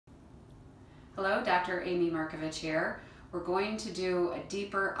Hello, Dr. Amy Mercovich here. We're going to do a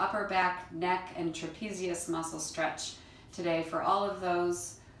deeper upper back, neck, and trapezius muscle stretch today for all of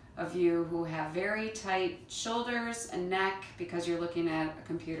those of you who have very tight shoulders and neck because you're looking at a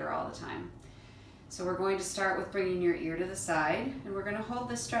computer all the time. So we're going to start with bringing your ear to the side, and we're going to hold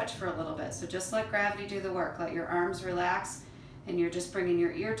this stretch for a little bit. So just let gravity do the work. Let your arms relax, and you're just bringing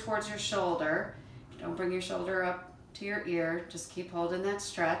your ear towards your shoulder. Don't bring your shoulder up to your ear. Just keep holding that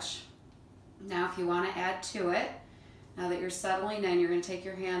stretch. Now if you want to add to it, now that you're settling in, you're going to take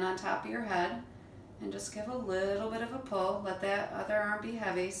your hand on top of your head and just give a little bit of a pull. Let that other arm be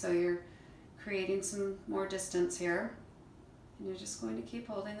heavy so you're creating some more distance here. And you're just going to keep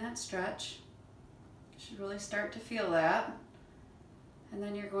holding that stretch. You should really start to feel that. And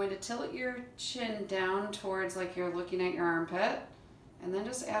then you're going to tilt your chin down towards like you're looking at your armpit. And then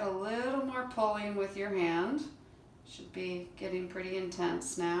just add a little more pulling with your hand. Should be getting pretty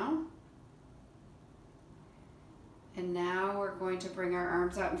intense now. And now we're going to bring our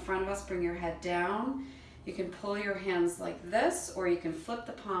arms out in front of us, bring your head down. You can pull your hands like this, or you can flip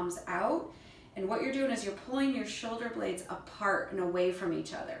the palms out. And what you're doing is you're pulling your shoulder blades apart and away from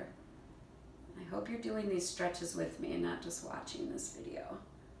each other. I hope you're doing these stretches with me and not just watching this video.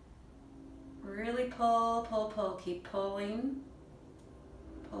 Really pull, pull, pull. Keep pulling.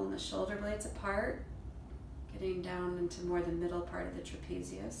 Pulling the shoulder blades apart, getting down into more the middle part of the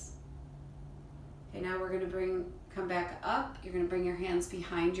trapezius. Okay, now we're going to come back up. You're going to bring your hands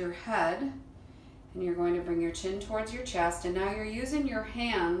behind your head, and you're going to bring your chin towards your chest, and now you're using your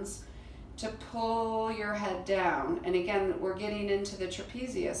hands to pull your head down. And again, we're getting into the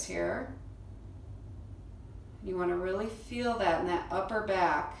trapezius here. You want to really feel that in that upper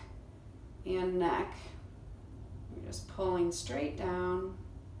back and neck. You're just pulling straight down,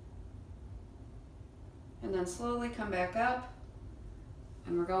 and then slowly come back up.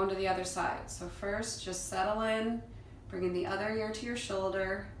 And we're going to the other side. So first, just settle in, bringing the other ear to your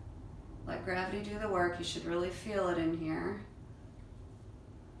shoulder. Let gravity do the work. You should really feel it in here.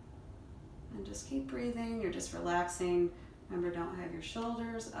 And just keep breathing. You're just relaxing. Remember, don't have your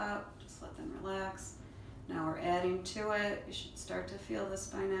shoulders up. Just let them relax. Now we're adding to it. You should start to feel this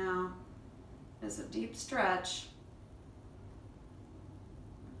by now. It's a deep stretch.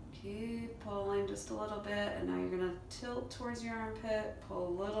 Keep pulling just a little bit, and now you're going to tilt towards your armpit, pull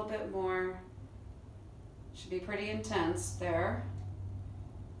a little bit more. Should be pretty intense there.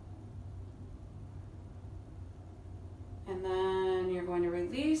 And then you're going to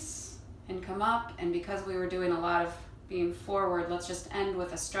release and come up, and because we were doing a lot of being forward, let's just end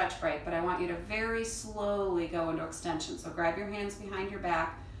with a stretch break, but I want you to very slowly go into extension. So grab your hands behind your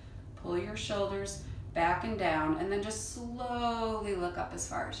back, pull your shoulders back and down, and then just slowly look up as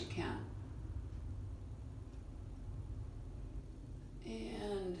far as you can.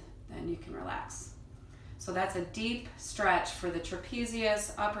 And then you can relax. So that's a deep stretch for the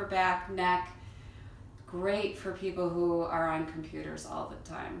trapezius, upper back, neck. Great for people who are on computers all the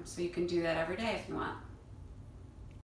time. So you can do that every day if you want.